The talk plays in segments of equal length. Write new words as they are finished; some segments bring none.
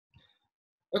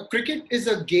Cricket is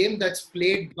a game that's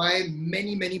played by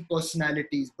many, many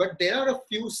personalities, but there are a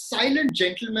few silent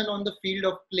gentlemen on the field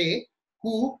of play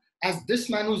who, as this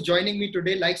man who's joining me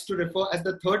today likes to refer as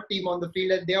the third team on the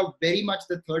field, and they are very much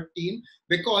the third team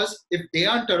because if they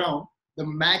aren't around, the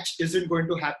match isn't going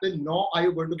to happen, nor are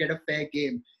you going to get a fair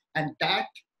game. And that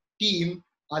team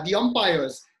are the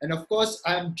umpires. And of course,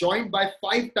 I'm joined by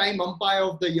five-time umpire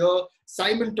of the year,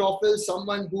 Simon Taufel,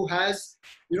 someone who has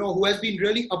who has been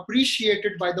really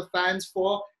appreciated by the fans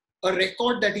for a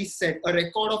record that he set, a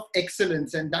record of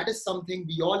excellence. And that is something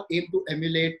we all aim to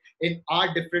emulate in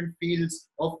our different fields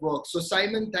of work. So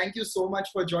Simon, thank you so much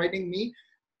for joining me.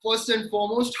 First and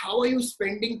foremost, how are you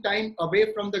spending time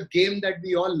away from the game that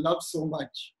we all love so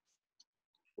much?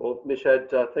 Well, Nishad,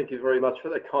 thank you very much for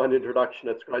that kind introduction.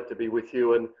 It's great to be with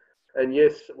you. And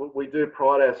yes, we do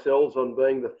pride ourselves on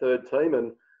being the third team,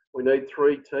 and we need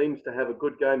three teams to have a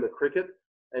good game of cricket.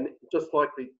 And just like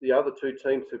the other two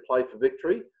teams who play for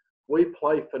victory, we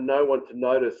play for no one to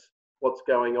notice what's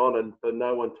going on and for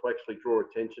no one to actually draw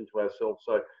attention to ourselves.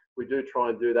 So we do try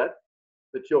and do that.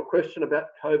 But your question about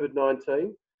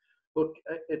COVID-19, look,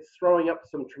 it's throwing up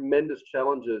some tremendous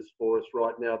challenges for us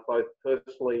right now, both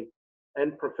personally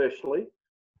and professionally.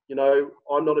 You know,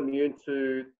 I'm not immune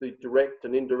to the direct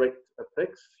and indirect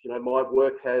effects. You know, my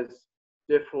work has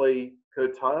definitely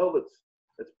curtailed. It's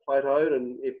plateaued,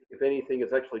 and if anything,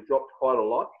 it's actually dropped quite a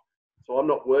lot. So I'm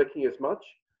not working as much.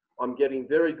 I'm getting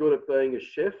very good at being a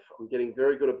chef. I'm getting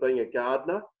very good at being a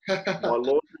gardener. My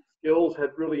laundry skills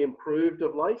have really improved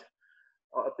of late.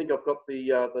 I think I've got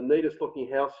the neatest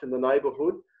looking house in the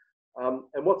neighbourhood.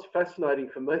 And what's fascinating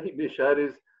for me, Nishad,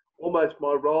 is almost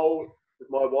my role with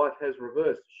my wife has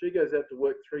reversed. She goes out to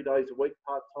work 3 days a week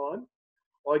part-time.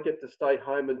 I get to stay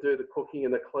home and do the cooking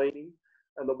and the cleaning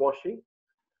and the washing.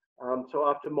 So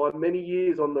after my many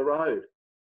years on the road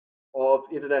of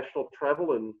international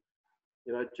travel and,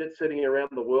 you know, jet setting around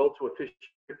the world to officiate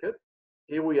cricket,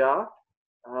 here we are.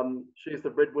 She's the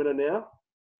breadwinner now,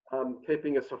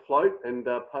 keeping us afloat and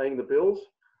paying the bills.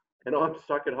 And I'm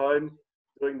stuck at home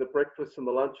doing the breakfasts and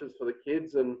the lunches for the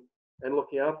kids and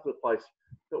looking after the place.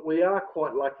 But we are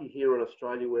quite lucky here in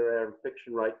Australia where our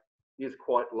infection rate is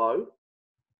quite low.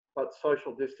 But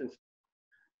social distance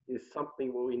is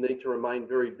something we need to remain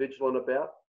very vigilant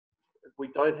about. We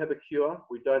don't have a cure,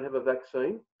 we don't have a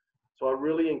vaccine. So I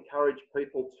really encourage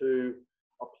people to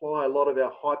apply a lot of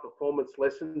our high performance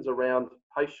lessons around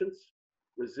patience,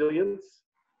 resilience,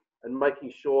 and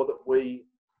making sure that we,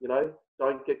 you know,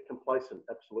 don't get complacent.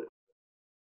 Absolutely.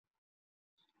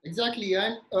 Exactly.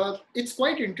 And it's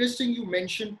quite interesting you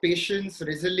mentioned patience,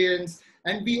 resilience,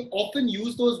 and we often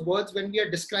use those words when we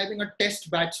are describing a test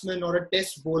batsman or a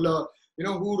test bowler,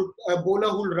 a bowler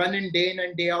who'll run in day in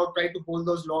and day out, try to bowl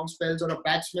those long spells, or a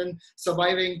batsman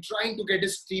surviving, trying to get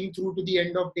his team through to the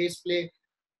end of day's play.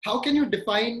 How can you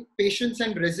define patience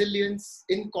and resilience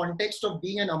in context of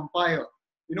being an umpire?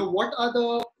 What are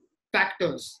the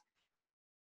factors?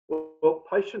 Well,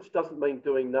 patience doesn't mean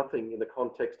doing nothing in the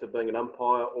context of being an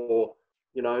umpire or,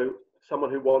 you know, someone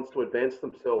who wants to advance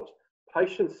themselves.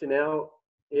 Patience in our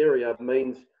area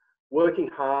means working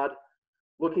hard,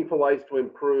 looking for ways to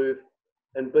improve,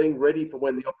 and being ready for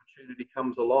when the opportunity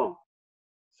comes along.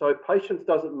 So patience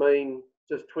doesn't mean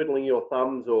just twiddling your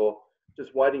thumbs or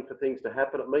just waiting for things to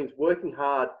happen. It means working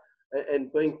hard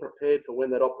and being prepared for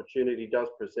when that opportunity does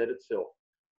present itself.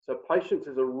 So patience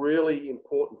is a really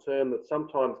important term that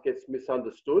sometimes gets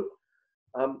misunderstood.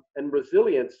 And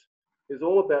resilience is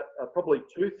all about probably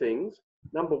two things.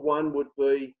 Number one would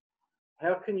be,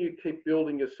 how can you keep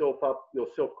building yourself up, your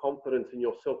self-confidence and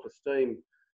your self-esteem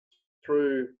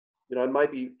through, you know,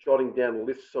 maybe jotting down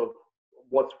lists of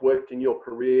what's worked in your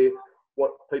career,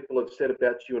 what people have said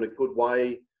about you in a good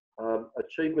way,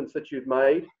 achievements that you've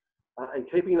made, and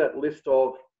keeping that list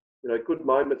of, you know, good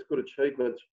moments, good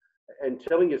achievements, and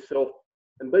telling yourself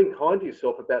and being kind to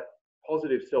yourself about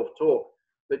positive self-talk,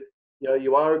 that, you know,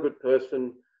 you are a good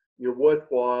person, you're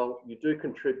worthwhile, you do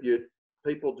contribute,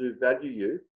 people do value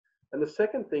you. And the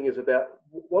second thing is about,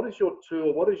 what is your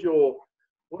tool, what is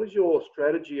your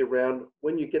strategy around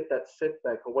when you get that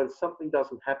setback or when something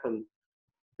doesn't happen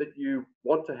that you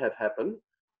want to have happen,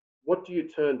 what do you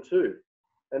turn to?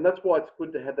 And that's why it's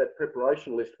good to have that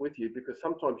preparation list with you, because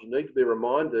sometimes you need to be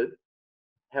reminded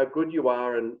how good you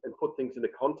are and put things into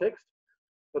context.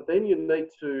 But then you need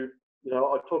to, you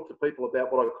know, I talk to people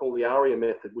about what I call the ARIA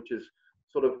method, which is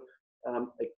sort of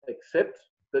accept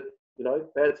that, you know,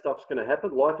 bad stuff's going to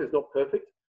happen. Life is not perfect,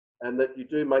 and that you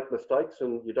do make mistakes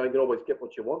and you don't always get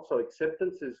what you want. So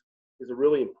acceptance is a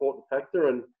really important factor.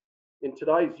 And in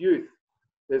today's youth,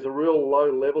 there's a real low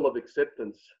level of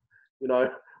acceptance. You know,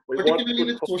 particularly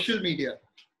with social media.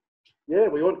 Yeah,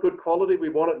 we want good quality. We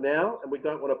want it now, and we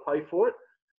don't want to pay for it.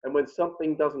 And when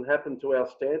something doesn't happen to our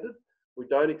standard, we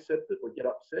don't accept it. We get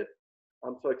upset.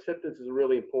 So acceptance is a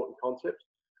really important concept.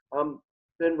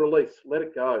 Then release, let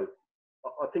it go.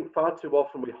 I think far too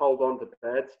often we hold on to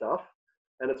bad stuff,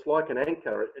 and it's like an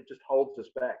anchor. It just holds us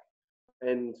back.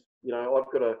 And you know,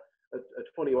 I've got a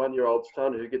 21-year-old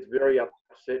son who gets very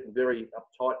upset and very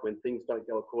uptight when things don't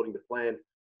go according to plan.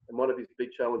 And one of his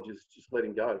big challenges is just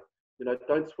letting go. You know,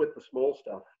 don't sweat the small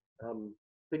stuff.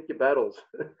 Pick your battles,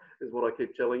 is what I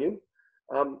keep telling him.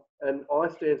 And I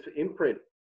stands for imprint.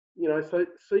 You know, so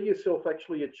see yourself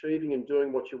actually achieving and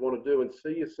doing what you want to do, and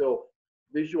see yourself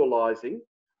visualizing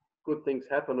good things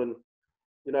happen. And,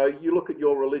 you know, you look at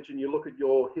your religion, you look at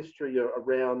your history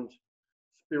around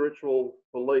spiritual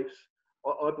beliefs.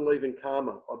 I believe in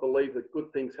karma. I believe that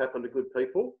good things happen to good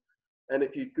people. And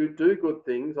if you do good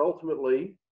things,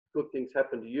 ultimately good things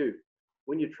happen to you.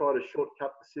 When you try to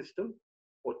shortcut the system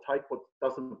or take what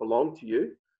doesn't belong to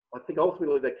you, I think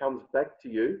ultimately that comes back to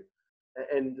you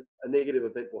and a negative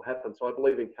event will happen. So I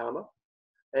believe in karma.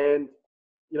 And,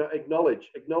 you know, acknowledge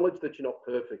that you're not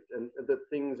perfect and that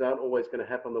things aren't always going to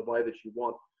happen the way that you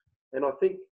want. And I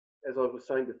think, as I was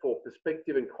saying before,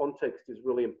 perspective and context is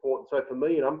really important. So for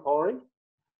me in umpiring,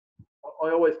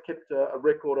 I always kept a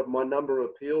record of my number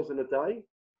of appeals in a day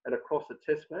and across a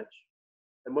test match.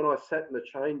 And when I sat in the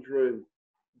change room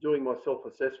doing my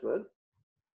self-assessment,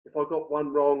 if I got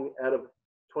one wrong out of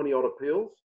 20 odd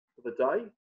appeals for the day,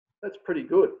 that's pretty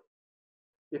good.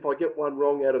 If I get one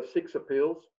wrong out of 6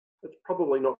 appeals, that's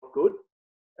probably not good.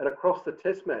 And across the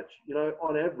test match, you know,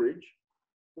 on average,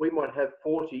 we might have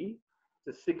 40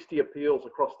 to 60 appeals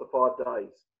across the 5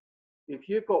 days. If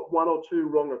you've got 1 or 2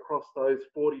 wrong across those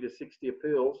 40 to 60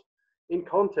 appeals, in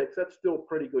context, that's still a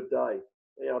pretty good day,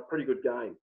 you know, a pretty good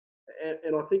game.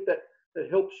 And I think that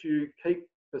helps you keep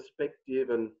perspective.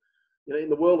 And, you know, in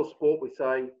the world of sport, we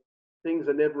say things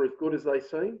are never as good as they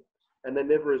seem, and they're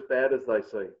never as bad as they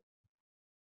seem.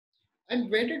 And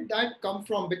where did that come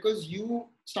from? Because you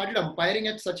started umpiring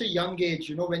at such a young age,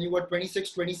 you know, when you were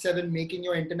 26, 27, making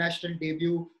your international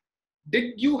debut.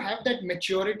 Did you have that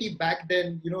maturity back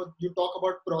then? You know, you talk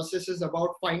about processes,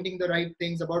 about finding the right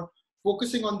things, about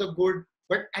focusing on the good.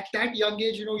 But at that young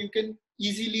age, you know, you can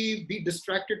easily be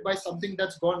distracted by something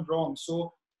that's gone wrong.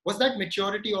 So was that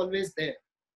maturity always there?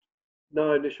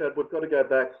 No, Nishad, we've got to go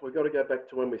back. We've got to go back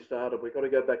to when we started. We've got to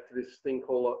go back to this thing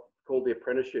called the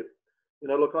apprenticeship. You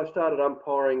know, look, I started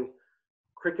umpiring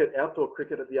cricket, outdoor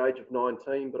cricket at the age of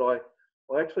 19, but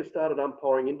I actually started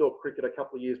umpiring indoor cricket a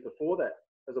couple of years before that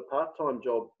as a part-time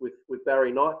job with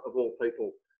Barry Knight, of all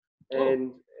people.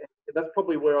 And that's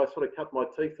probably where I sort of cut my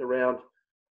teeth around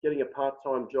getting a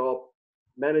part-time job,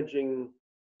 managing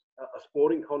a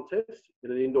sporting contest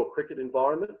in an indoor cricket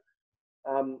environment,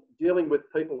 dealing with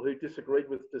people who disagreed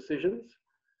with decisions.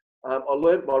 I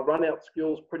learned my run-out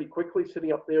skills pretty quickly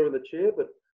sitting up there in the chair, but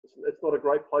it's not a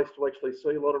great place to actually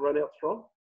see a lot of run-outs from.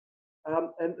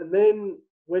 And then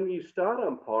when you start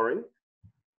umpiring,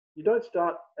 you don't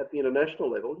start at the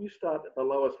international level. You start at the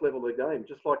lowest level of the game,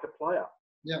 just like a player.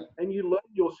 Yeah. And you learn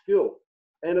your skill.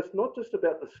 And it's not just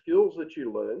about the skills that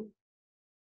you learn,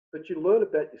 but you learn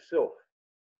about yourself.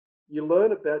 You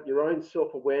learn about your own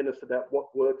self-awareness about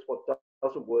what works, what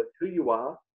doesn't work, who you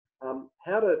are,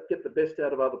 how to get the best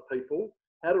out of other people,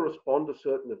 how to respond to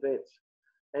certain events.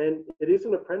 And it is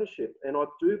an apprenticeship. And I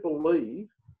do believe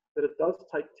that it does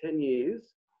take 10 years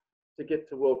to get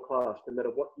to world class, no matter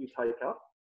what you take up.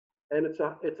 And it's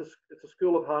a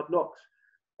school of hard knocks.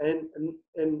 And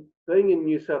being in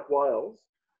New South Wales,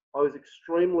 I was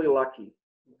extremely lucky,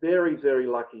 very, very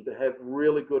lucky to have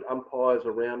really good umpires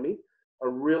around me, a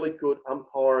really good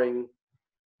umpiring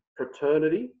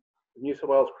fraternity, the New South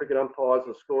Wales Cricket Umpires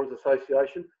and Scorers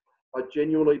Association. I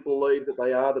genuinely believe that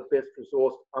they are the best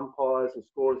resourced umpires and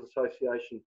scorers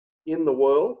association in the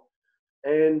world,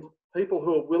 and people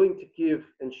who are willing to give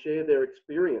and share their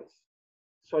experience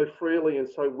so freely and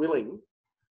so willing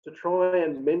to try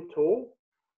and mentor,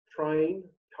 train,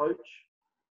 coach,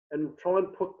 and try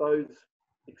and put those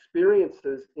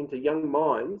experiences into young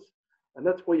minds. And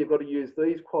that's where you've got to use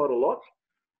these quite a lot.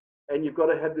 And you've got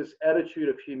to have this attitude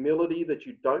of humility that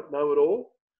you don't know it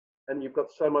all, and you've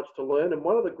got so much to learn. And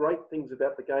one of the great things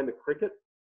about the game of cricket,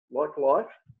 like life,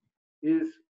 is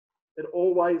it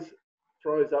always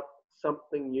throws up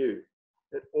something new.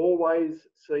 It always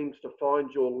seems to find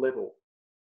your level.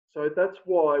 So that's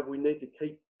why we need to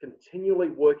keep continually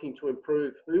working to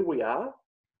improve who we are.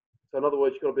 So in other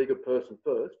words, you've got to be a good person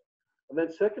first. And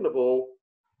then second of all,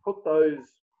 put those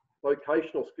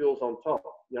vocational skills on top,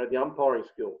 you know, the umpiring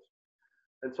skills.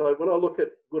 And so when I look at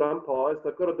good umpires,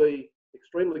 they've got to be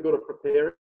extremely good at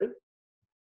preparing.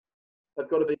 They've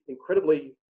got to be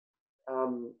incredibly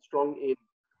strong in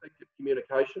effective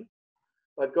communication.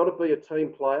 They've got to be a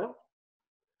team player.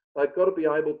 They've got to be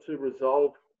able to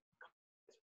resolve.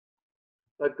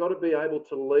 They've got to be able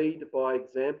to lead by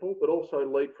example, but also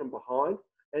lead from behind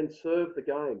and serve the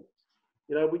game.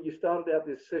 You know, when you started out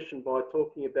this session by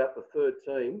talking about the third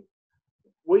team,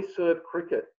 we serve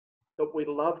cricket, but we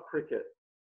love cricket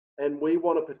and we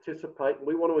want to participate and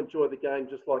we want to enjoy the game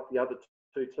just like the other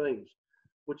two teams,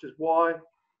 which is why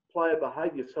player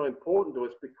behaviour is so important to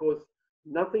us, because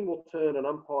nothing will turn an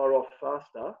umpire off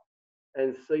faster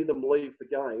and see them leave the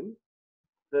game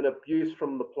than abuse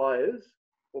from the players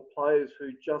or players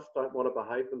who just don't want to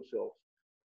behave themselves.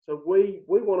 So we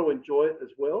want to enjoy it as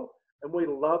well, and we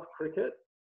love cricket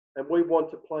and we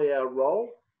want to play our role,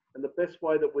 and the best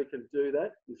way that we can do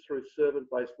that is through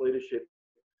servant-based leadership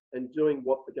and doing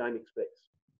what the game expects.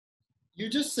 You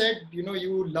just said, you know,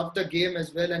 you love the game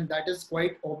as well, and that is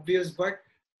quite obvious, but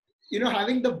you know,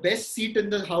 having the best seat in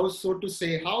the house, so to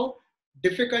say, how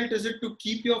difficult is it to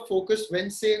keep your focus when,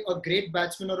 say, a great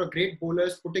batsman or a great bowler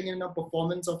is putting in a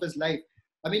performance of his life?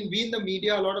 I mean, we in the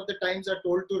media a lot of the times are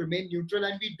told to remain neutral,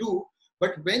 and we do.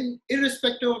 But when,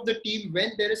 irrespective of the team,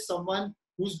 when there is someone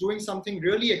who's doing something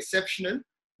really exceptional,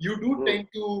 you do tend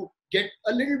to get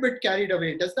a little bit carried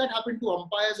away. Does that happen to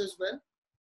umpires as well?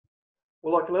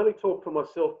 Well, I can only talk for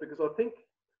myself because I think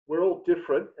we're all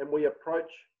different and we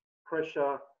approach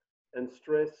pressure and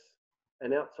stress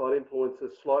and outside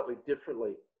influences slightly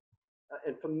differently.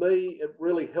 And for me, it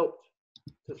really helped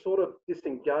to sort of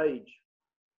disengage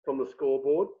from the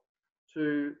scoreboard,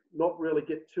 to not really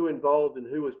get too involved in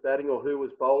who was batting or who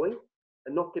was bowling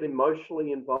and not get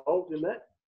emotionally involved in that.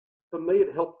 For me,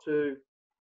 it helped to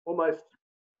almost,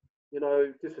 you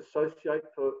know, disassociate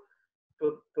for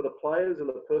the players and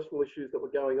the personal issues that were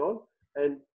going on,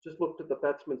 and just looked at the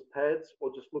batsman's pads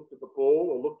or just looked at the ball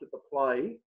or looked at the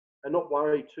play and not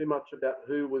worry too much about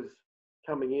who was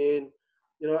coming in.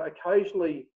 You know,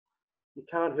 occasionally you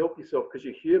can't help yourself because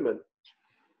you're human.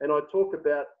 And I talk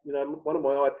about, you know, one of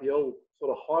my IPL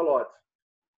sort of highlights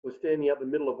was standing out in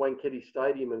the middle of Wankhede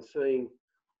Stadium and seeing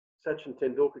Sachin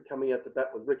Tendulkar coming out to bat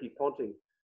with Ricky Ponting.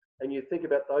 And you think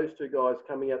about those two guys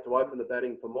coming out to open the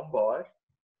batting for Mumbai,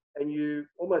 and you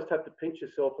almost have to pinch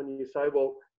yourself and you say,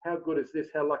 well, how good is this?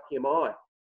 How lucky am I?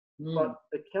 But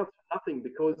it counts for nothing,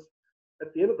 because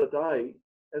at the end of the day,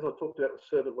 as I talked about with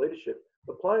servant leadership,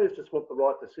 the players just want the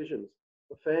right decisions.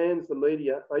 The fans, the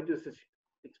media, they just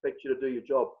expect you to do your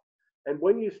job. And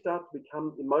when you start to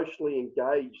become emotionally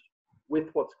engaged with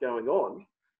what's going on,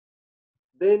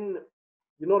 then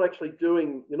you're not actually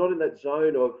doing, you're not in that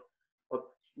zone of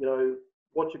you know,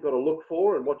 what you've got to look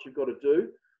for and what you've got to do.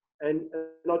 And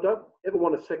I don't ever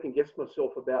want to second guess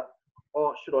myself about,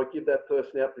 oh, should I give that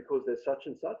person out because they're such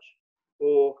and such?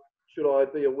 Or should I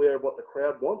be aware of what the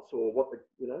crowd wants, or what the,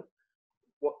 you know,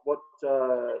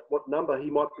 what number he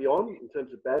might be on in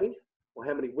terms of batting, or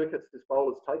how many wickets this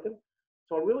bowler's taken?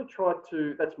 So I really try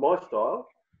to, that's my style.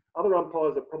 Other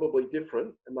umpires are probably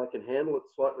different and they can handle it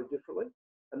slightly differently,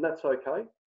 and that's okay.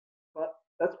 But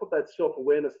that's what that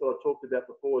self-awareness that I talked about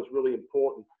before is really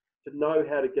important, to know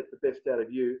how to get the best out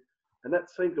of you. And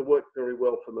that seemed to work very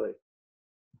well for me.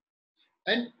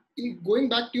 And going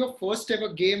back to your first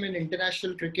ever game in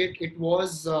international cricket, it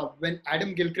was when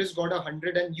Adam Gilchrist got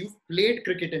 100, and you've played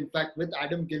cricket, in fact, with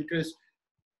Adam Gilchrist.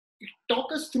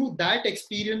 Talk us through that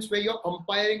experience where you're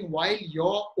umpiring while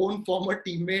your own former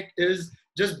teammate is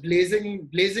just blazing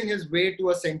his way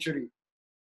to a century.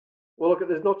 Well, look,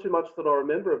 there's not too much that I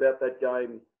remember about that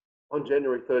game on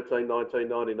January 13,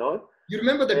 1999. You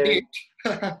remember the date?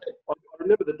 I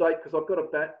remember the date because I've got a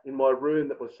bat in my room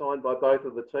that was signed by both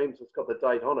of the teams. It's got the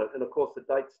date on it. And of course, the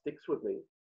date sticks with me.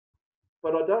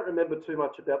 But I don't remember too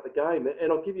much about the game.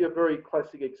 And I'll give you a very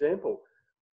classic example.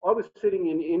 I was sitting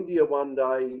in India one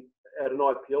day at an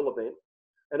IPL event.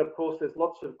 And of course, there's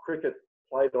lots of cricket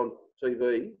played on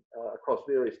TV across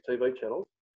various TV channels.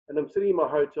 And I'm sitting in my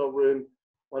hotel room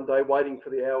one day waiting for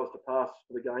the hours to pass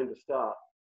for the game to start.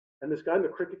 And this game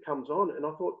of cricket comes on, and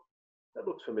I thought, that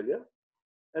looks familiar.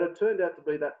 And it turned out to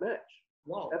be that match.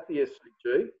 Wow. At the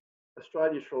SCG,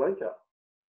 Australia-Sri Lanka.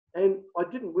 And I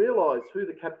didn't realise who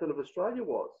the captain of Australia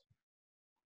was.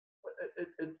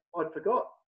 I'd forgot.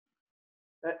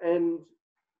 And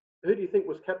who do you think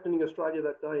was captaining Australia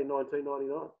that day in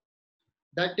 1999?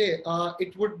 That day,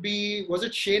 it would be, was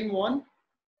it Shane Warne?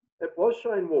 It was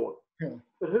Shane Warne. Yeah.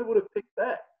 But who would have picked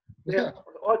that? Now,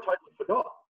 I totally forgot.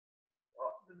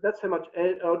 That's how much,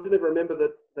 and I didn't even remember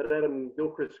that Adam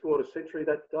Gilchrist scored a century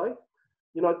that day.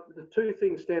 You know, the two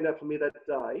things stand out for me that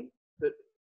day that,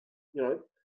 you know,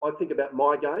 I think about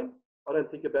my game. I don't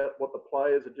think about what the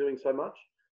players are doing so much.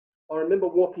 I remember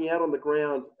walking out on the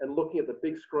ground and looking at the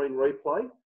big screen replay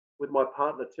with my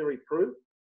partner, Terry Prue.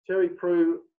 Terry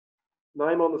Prue,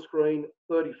 name on the screen,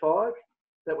 35.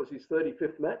 That was his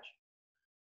 35th match.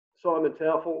 Simon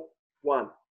Taufel, 1.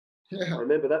 I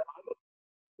remember that.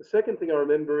 The second thing I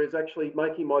remember is actually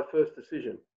making my first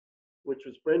decision, which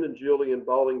was Brendan Julian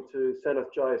bowling to Sanath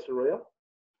Jayasuriya.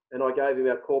 And I gave him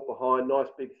our court behind, nice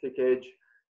big thick edge,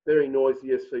 very noisy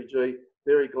SCG,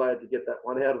 very glad to get that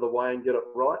one out of the way and get it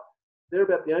right. They're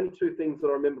about the only two things that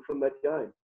I remember from that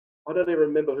game. I don't even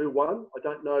remember who won. I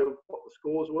don't know what the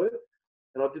scores were.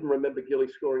 And I didn't remember Gilly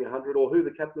scoring 100 or who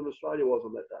the captain of Australia was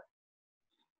on that day.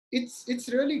 It's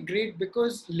really great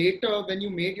because later when you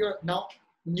made your, now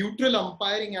neutral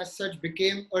umpiring as such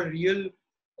became a real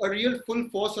full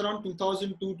force around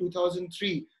 2002,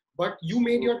 2003. But you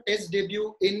made your test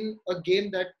debut in a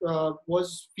game that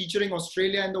was featuring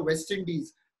Australia and the West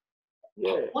Indies.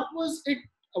 Yeah. What was it?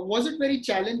 Was it very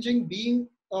challenging being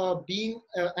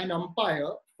an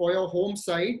umpire for your home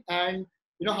side? And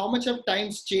you know, how much have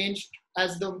times changed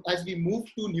as we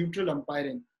moved to neutral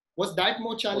umpiring? Was that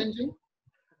more challenging?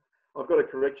 I've got to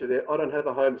correct you there. I don't have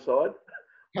a home side.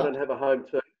 I don't have a home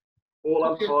team. All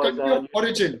Okay, umpires are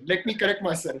origin. Let me correct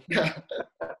myself.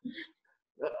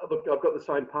 Look, I've got the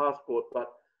same passport,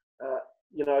 but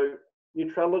you know,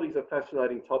 neutrality is a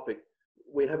fascinating topic.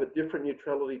 We have a different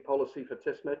neutrality policy for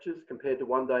test matches compared to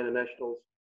one-day internationals,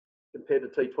 compared to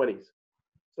T20s.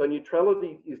 So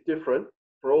neutrality is different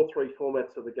for all three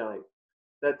formats of the game.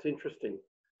 That's interesting.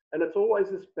 And it's always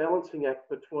this balancing act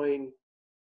between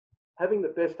having the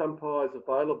best umpires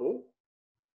available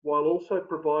while also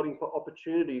providing for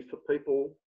opportunities for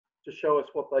people to show us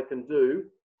what they can do,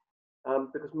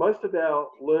 because most of our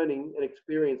learning and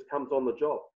experience comes on the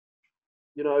job.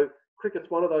 You know,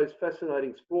 cricket's one of those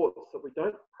fascinating sports that we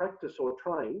don't practice or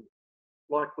train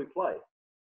like we play.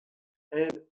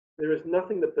 And there is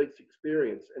nothing that beats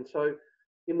experience. And so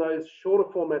in those shorter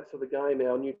formats of the game,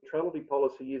 our neutrality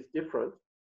policy is different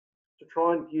to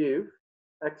try and give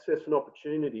access and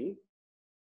opportunity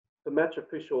for match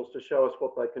officials to show us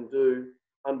what they can do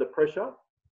under pressure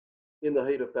in the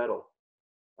heat of battle.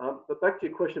 But back to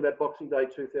your question about Boxing Day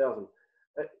 2000.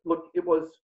 Look, it was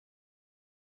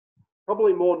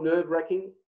probably more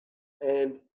nerve-wracking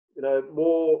and, you know,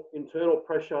 more internal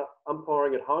pressure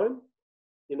umpiring at home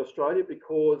in Australia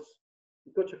because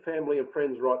you've got your family and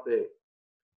friends right there.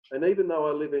 And even though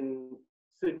I live in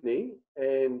Sydney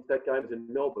and that game's in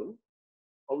Melbourne,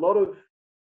 a lot of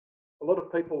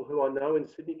people who I know in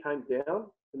Sydney came down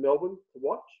to Melbourne to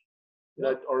watch. You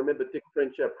know, I remember Dick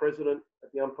French, our president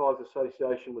at the Umpires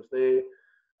Association, was there.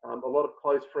 A lot of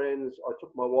close friends. I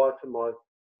took my wife and my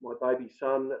baby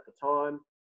son at the time.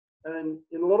 And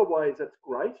in a lot of ways, that's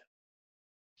great.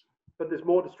 But there's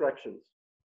more distractions.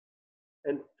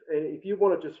 And if you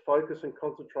want to just focus and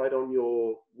concentrate on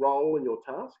your role and your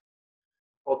task,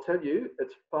 I'll tell you,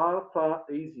 it's far, far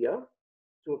easier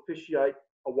to officiate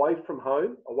away from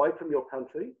home, away from your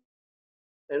country.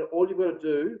 And all you've got to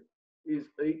do is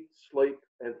eat, sleep,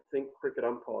 and think cricket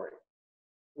umpiring.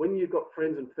 When you've got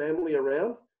friends and family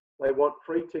around, they want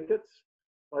free tickets.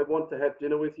 They want to have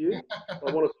dinner with you.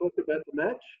 They want to talk about the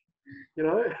match, you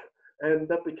know, and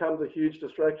that becomes a huge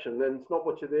distraction. And it's not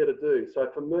what you're there to do. So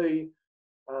for me,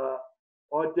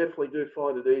 I definitely do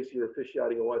find it easier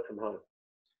officiating away from home.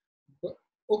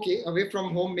 Okay, away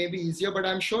from home may be easier, but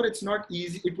I'm sure it's not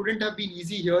easy. It wouldn't have been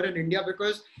easy here in India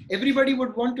because everybody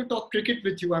would want to talk cricket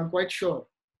with you, I'm quite sure.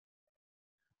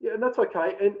 Yeah, and that's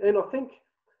okay. And I think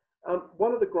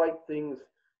one of the great things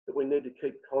that we need to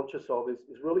keep conscious of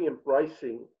is really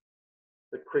embracing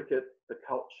the cricket, the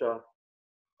culture,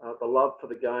 the love for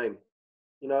the game.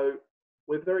 You know,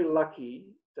 we're very lucky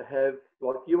to have,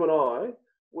 like you and I,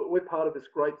 we're part of this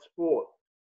great sport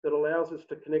that allows us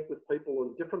to connect with people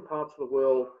in different parts of the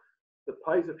world, that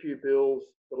pays a few bills,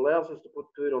 that allows us to put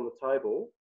food on the table.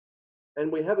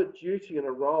 And we have a duty and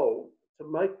a role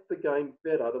to make the game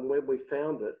better than when we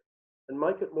found it and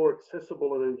make it more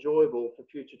accessible and enjoyable for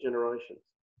future generations.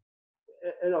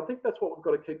 And I think that's what we've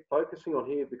got to keep focusing on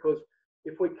here, because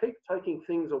if we keep taking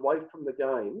things away from the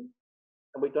game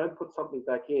and we don't put something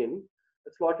back in,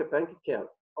 it's like a bank account.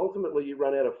 Ultimately, you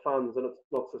run out of funds and it's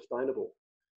not sustainable.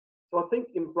 So I think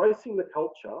embracing the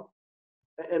culture,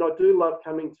 and I do love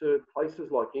coming to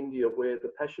places like India where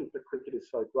the passion for cricket is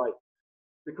so great,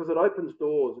 because it opens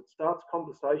doors, it starts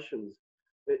conversations,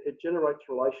 it generates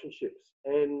relationships.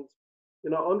 And, you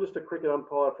know, I'm just a cricket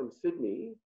umpire from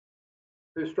Sydney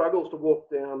who struggles to walk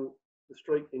down the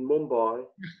street in Mumbai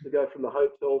to go from the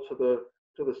hotel to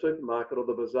the supermarket or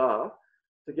the bazaar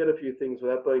to get a few things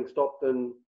without being stopped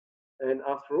and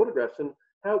asked for autographs. And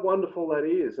how wonderful that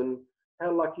is, and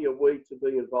how lucky are we to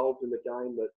be involved in the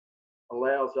game that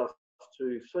allows us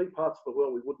to see parts of the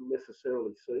world we wouldn't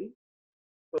necessarily see,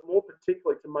 but more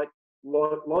particularly to make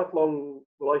lifelong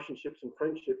relationships and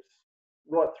friendships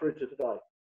right through to today.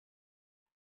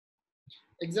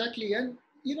 Exactly. And,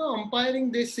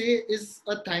 umpiring, they say, is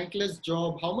a thankless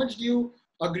job. How much do you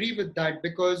agree with that?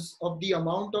 Because of the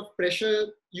amount of pressure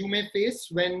you may face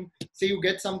when, say, you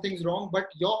get some things wrong, but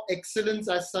your excellence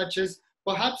as such is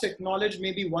perhaps acknowledged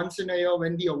maybe once in a year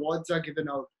when the awards are given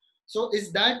out. So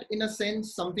is that, in a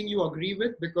sense, something you agree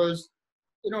with? Because,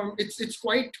 it's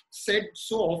quite said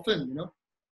so often,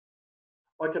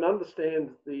 I can understand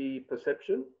the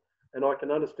perception and I can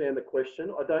understand the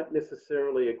question. I don't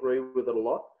necessarily agree with it a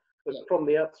lot, but from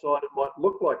the outside, it might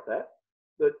look like that.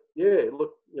 But yeah,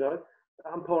 look,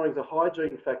 umpiring is a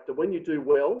hygiene factor. When you do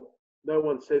well, no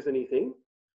one says anything.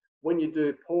 When you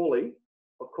do poorly,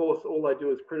 of course, all they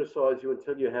do is criticise you and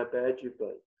tell you how bad you've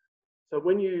been. So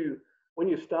when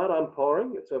you start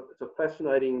umpiring, it's a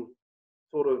fascinating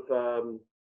sort of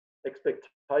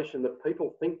expectation that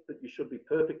people think that you should be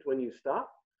perfect when you start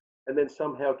and then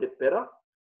somehow get better.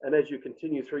 And as you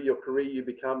continue through your career, you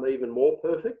become even more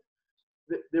perfect.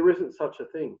 There isn't such a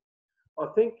thing. I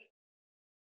think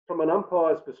from an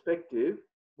umpire's perspective,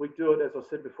 we do it, as I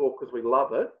said before, because we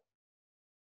love it.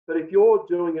 But if you're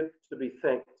doing it to be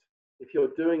thanked, if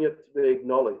you're doing it to be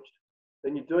acknowledged,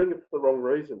 then you're doing it for the wrong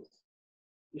reasons.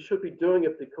 You should be doing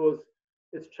it because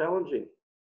it's challenging.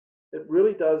 It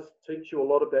really does teach you a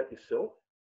lot about yourself.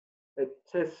 It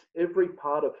tests every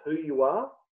part of who you are,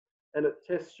 and it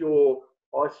tests your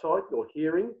eyesight, your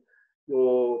hearing,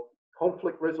 your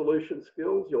conflict resolution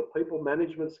skills, your people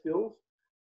management skills.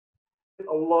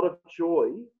 A lot of joy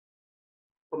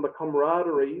from the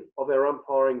camaraderie of our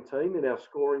umpiring team and our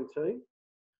scoring team.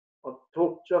 I've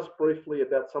talked just briefly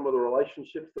about some of the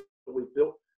relationships that we've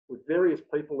built with various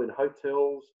people in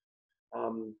hotels,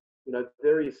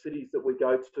 various cities that we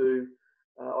go to.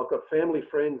 I've got family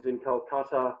friends in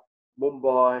Calcutta,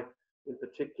 Mumbai in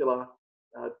particular,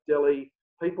 Delhi,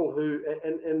 people who,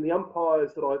 and the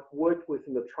umpires that I've worked with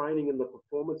in the training and the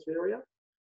performance area,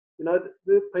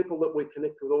 they're people that we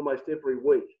connect with almost every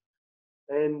week.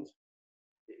 And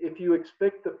if you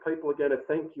expect that people are going to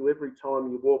thank you every time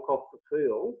you walk off the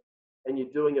field and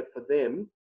you're doing it for them,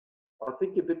 I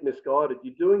think you're a bit misguided.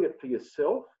 You're doing it for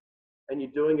yourself and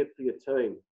you're doing it for your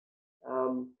team.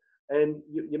 And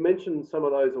you mentioned some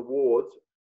of those awards.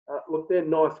 Look, they're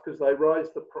nice because they raise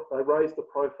the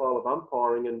profile of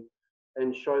umpiring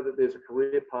and show that there's a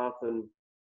career path and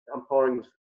umpiring is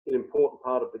an important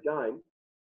part of the game.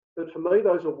 But for me,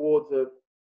 those awards are,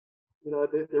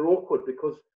 they're awkward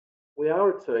because we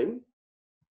are a team,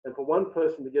 and for one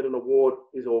person to get an award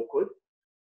is awkward.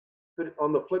 But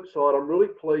on the flip side, I'm really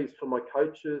pleased for my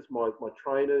coaches, my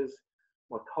trainers,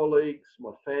 my colleagues,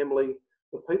 my family,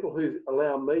 the people who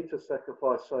allow me to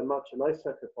sacrifice so much, and they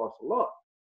sacrifice a lot,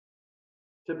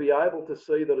 to be able to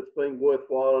see that it's being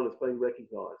worthwhile and it's being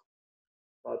recognised.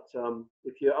 But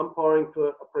if you're umpiring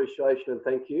for appreciation and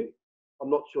thank you, I'm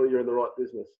not sure you're in the right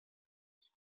business.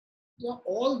 Yeah,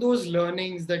 all those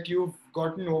learnings that you've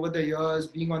gotten over the years,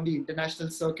 being on the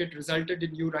international circuit, resulted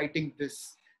in you writing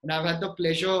this. And I've had the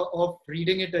pleasure of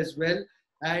reading it as well.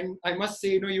 And I must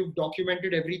say, you've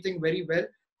documented everything very well.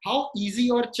 How easy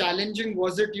or challenging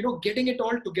was it, getting it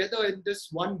all together in this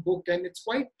one book? And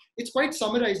it's quite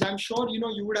summarized. I'm sure,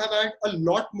 you would have had a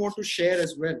lot more to share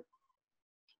as well.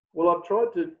 Well, I've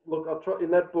tried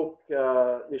in that book,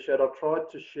 Nishad, I've tried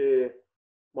to share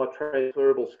my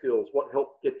transferable skills, what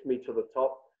helped get me to the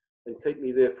top and keep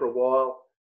me there for a while,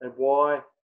 and why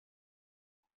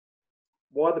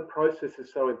the process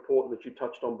is so important that you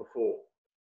touched on before.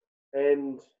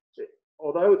 And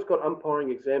although it's got umpiring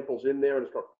examples in there and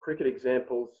it's got cricket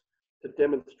examples to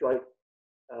demonstrate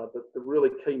the really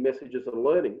key messages and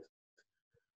learnings,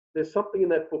 there's something in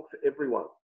that book for everyone.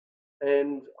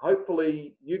 And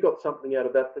hopefully you got something out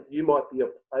of that you might be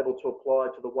able to apply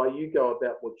to the way you go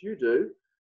about what you do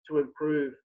to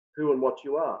improve who and what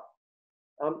you are.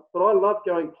 But I love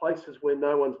going places where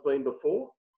no one's been before.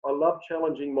 I love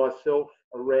challenging myself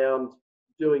around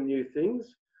doing new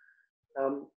things.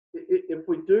 If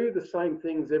we do the same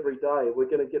things every day, we're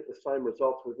going to get the same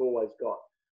results we've always got.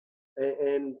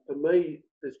 And for me,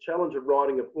 this challenge of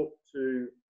writing a book to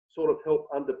sort of help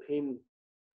underpin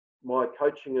my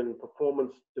coaching and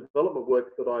performance development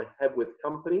work that I have with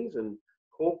companies and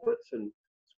corporates and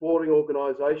sporting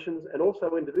organisations and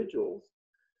also individuals,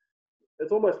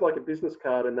 it's almost like a business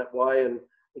card in that way, and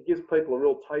it gives people a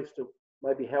real taste of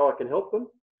maybe how I can help them,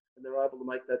 and they're able to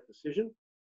make that decision.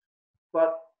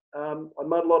 But I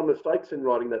made a lot of mistakes in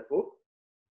writing that book.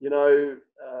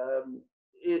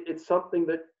 It's it's something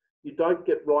that you don't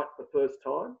get right the first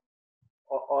time.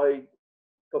 I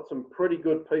got some pretty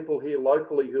good people here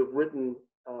locally who have written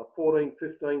 14,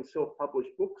 15 self-published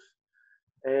books.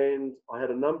 And I had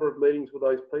a number of meetings with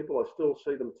those people. I still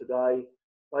see them today.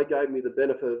 They gave me the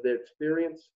benefit of their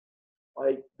experience.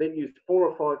 I then used 4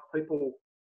 or 5 people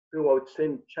who I would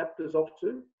send chapters off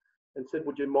to and said,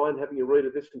 would you mind having a read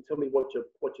of this and tell me what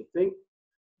you think?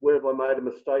 Where have I made a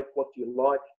mistake? What do you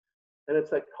like? And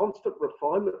it's that constant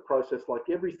refinement process like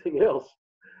everything else.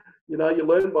 You know, you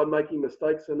learn by making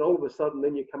mistakes, and all of a sudden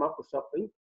then you come up with something,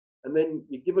 and then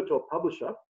you give it to a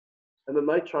publisher, and then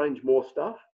they change more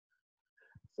stuff.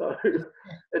 So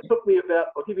it took me about,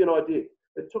 I'll give you an idea,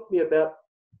 it took me about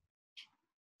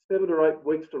 7 or 8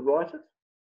 weeks to write it.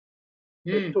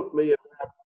 It took me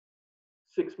about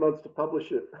 6 months to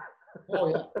publish it. Oh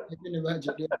yeah, I can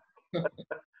imagine. Yeah.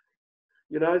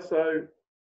 You know, so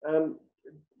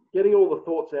getting all the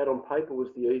thoughts out on paper was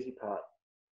the easy part.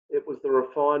 It was the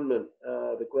refinement,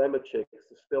 the grammar checks,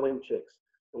 the spelling checks,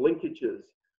 the linkages,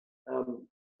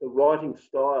 the writing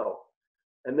style,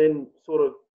 and then sort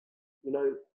of, you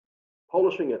know,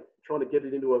 polishing it, trying to get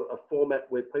it into a format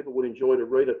where people would enjoy to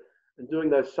read it, and doing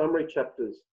those summary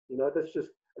chapters. You know, that's just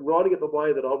writing it the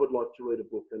way that I would like to read a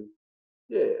book. And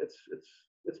yeah,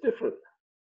 it's different.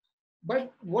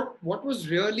 But what was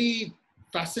really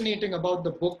fascinating about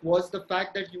the book was the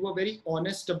fact that you were very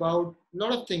honest about a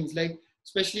lot of things, like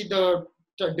especially the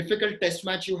difficult test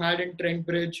match you had in Trent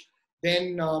Bridge,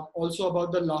 then also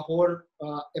about the Lahore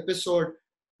episode.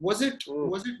 Was it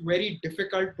very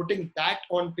difficult putting that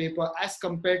on paper as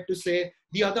compared to, say,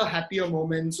 the other happier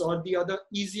moments or the other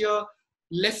easier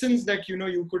lessons that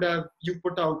you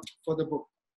put out for the book?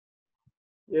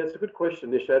 Yeah, it's a good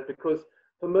question, Nishad, because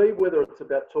for me, whether it's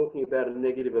about talking about a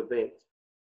negative event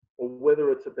or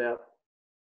whether it's about,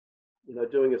 you know,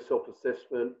 doing a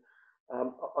self-assessment,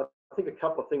 I think a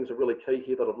couple of things are really key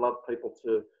here that I'd love people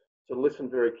to listen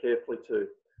very carefully to.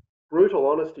 Brutal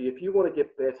honesty. If you want to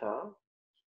get better,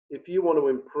 if you want to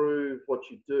improve what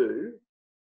you do,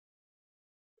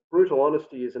 brutal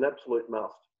honesty is an absolute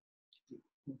must.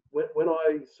 When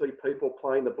I see people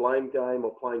playing the blame game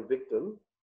or playing victim,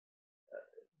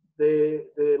 they're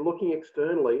looking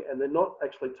externally and they're not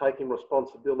actually taking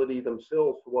responsibility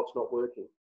themselves for what's not working.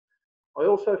 I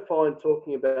also find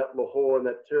talking about Lahore and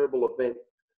that terrible event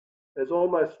is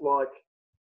almost like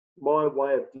my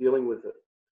way of dealing with it.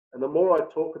 And the more I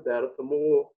talk about it, the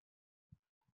more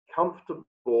comfortable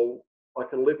I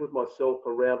can live with myself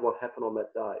around what happened on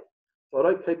that day. So I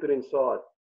don't keep it inside.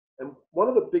 And one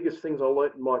of the biggest things I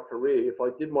learnt in my career, if I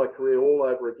did my career all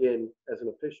over again as an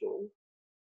official,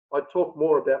 I'd talk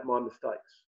more about my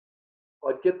mistakes.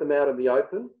 I'd get them out in the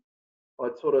open.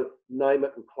 I'd sort of name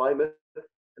it and claim it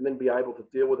and then be able to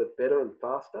deal with it better and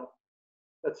faster.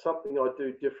 That's something I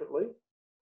do differently.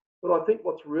 But I think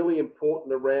what's really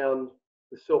important around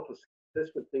the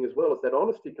self-assessment thing as well is that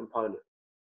honesty component.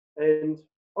 And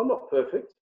I'm not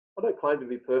perfect. I don't claim to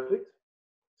be perfect.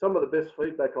 Some of the best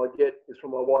feedback I get is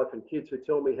from my wife and kids who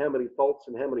tell me how many faults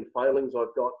and how many failings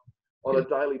I've got on a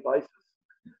daily basis.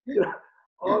 You know,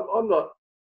 I'm not,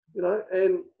 you know,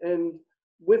 and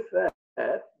with that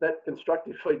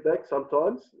constructive feedback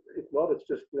sometimes, if not, it's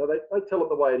just, you know, they tell it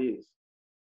the way it is.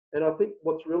 And I think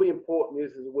what's really important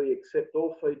is we accept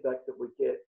all feedback that we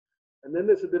get. And then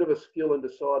there's a bit of a skill in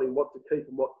deciding what to keep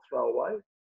and what to throw away.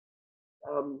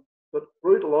 But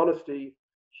brutal honesty,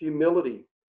 humility,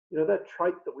 you know, that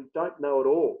trait that we don't know at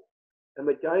all. And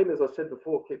the game, as I said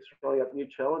before, keeps throwing up new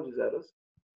challenges at us.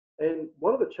 And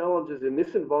one of the challenges in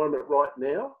this environment right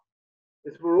now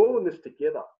is we're all in this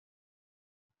together.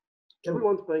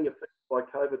 Everyone's being affected by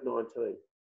COVID-19.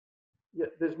 Yeah,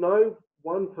 there's no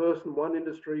one person, one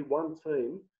industry, one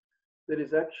team that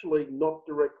is actually not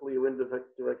directly or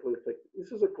indirectly affected.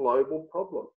 This is a global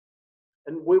problem.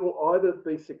 And we will either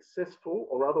be successful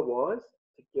or otherwise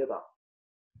together.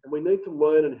 And we need to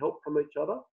learn and help from each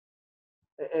other.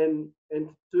 And to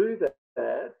do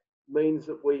that means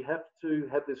that we have to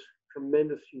have this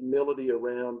tremendous humility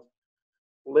around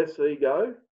less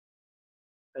ego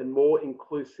and more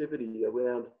inclusivity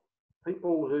around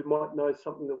people who might know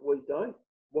something that we don't.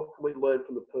 What can we learn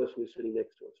from the person who's sitting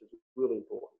next to us is really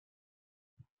important.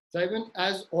 Simon,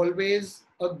 as always,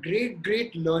 a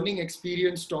great learning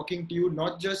experience talking to you.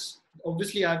 Not just,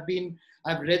 obviously I've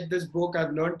read this book,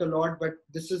 I've learned a lot, but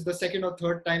this is the second or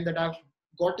third time that I've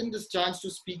gotten this chance to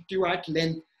speak to you at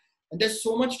length. And there's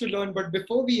so much to learn. But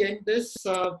before we end this,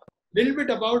 little bit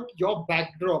about your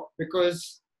backdrop,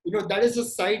 because, you know, that is a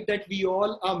side that we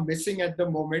all are missing at the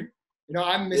moment. You know,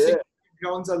 I'm missing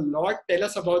grounds a lot. Tell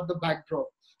us about the backdrop.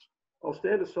 I'll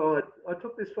stand aside. I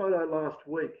took this photo last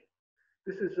week.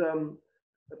 This is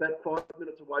about 5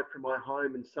 minutes away from my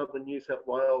home in southern New South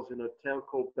Wales in a town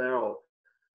called Barrel.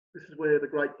 This is where the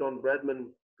great Don Bradman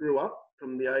grew up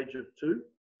from the age of 2.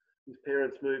 His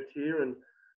parents moved here,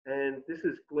 and this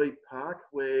is Glebe Park,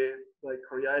 where they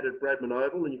created Bradman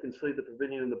Oval, and you can see the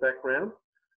pavilion in the background.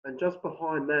 And just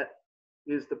behind that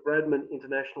is the Bradman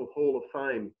International Hall of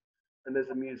Fame, and there's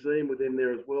a museum within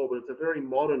there as well, but it's a very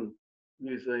modern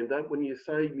museum. When you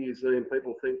say museum,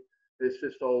 people think there's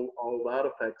just old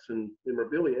artefacts and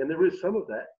memorabilia, and there is some of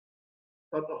that.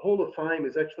 But the Hall of Fame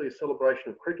is actually a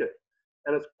celebration of cricket,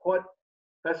 and it's quite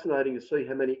fascinating to see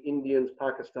how many Indians,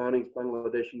 Pakistanis,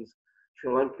 Bangladeshis,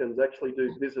 Sri Lankans actually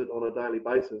do visit on a daily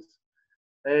basis.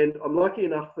 And I'm lucky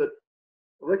enough that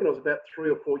I reckon it was about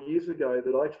 3 or 4 years ago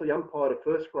that I actually umpired a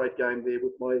first grade game there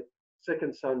with my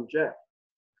second son, Jack.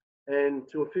 And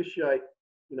to officiate,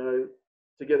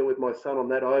 together with my son on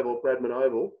that oval, Bradman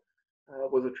Oval,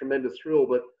 was a tremendous thrill.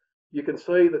 But you can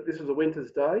see that this is a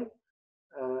winter's day.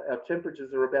 Our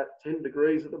temperatures are about 10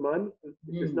 degrees at the moment.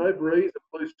 There's no breeze,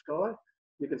 a blue sky.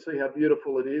 You can see how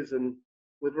beautiful it is. And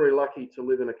we're very lucky to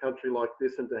live in a country like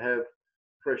this and to have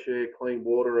fresh air, clean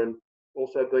water, and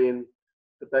also be in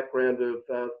the background of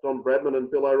Don Bradman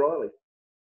and Bill O'Reilly.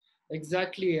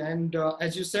 Exactly. And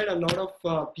as you said, a lot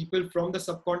of people from the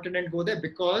subcontinent go there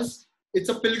because it's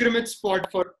a pilgrimage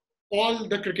spot for all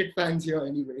the cricket fans here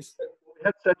anyways. We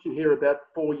had Sachin here about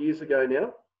 4 years ago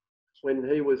now when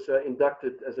he was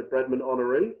inducted as a Bradman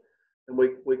honoree. And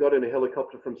we got in a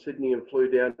helicopter from Sydney and flew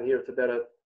down here. It's about a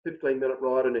 15-minute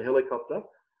ride in a helicopter.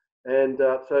 And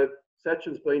so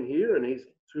Sachin's been here and he's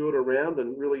toured around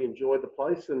and really enjoyed the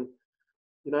place. And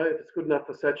if it's good enough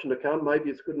for Sachin to come, maybe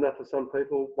it's good enough for some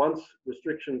people. Once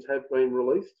restrictions have been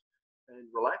released and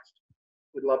relaxed,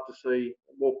 we'd love to see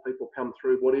more people come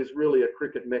through what is really a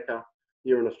cricket mecca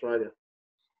here in Australia.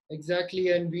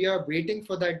 Exactly, and we are waiting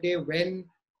for that day when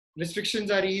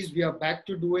restrictions are eased, we are back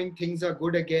to doing things are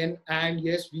good again. And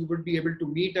yes, we would be able to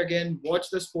meet again, watch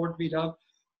the sport we love.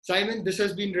 Simon, this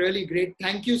has been really great.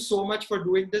 Thank you so much for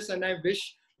doing this. And I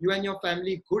wish you and your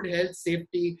family good health,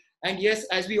 safety. And yes,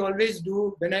 as we always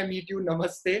do, when I meet you,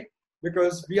 namaste,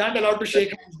 because we aren't allowed to shake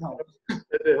hands now.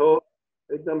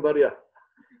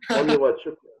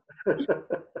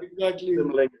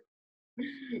 Exactly.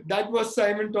 That was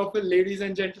Simon Taufel, ladies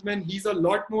and gentlemen. He's a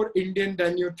lot more Indian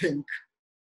than you think.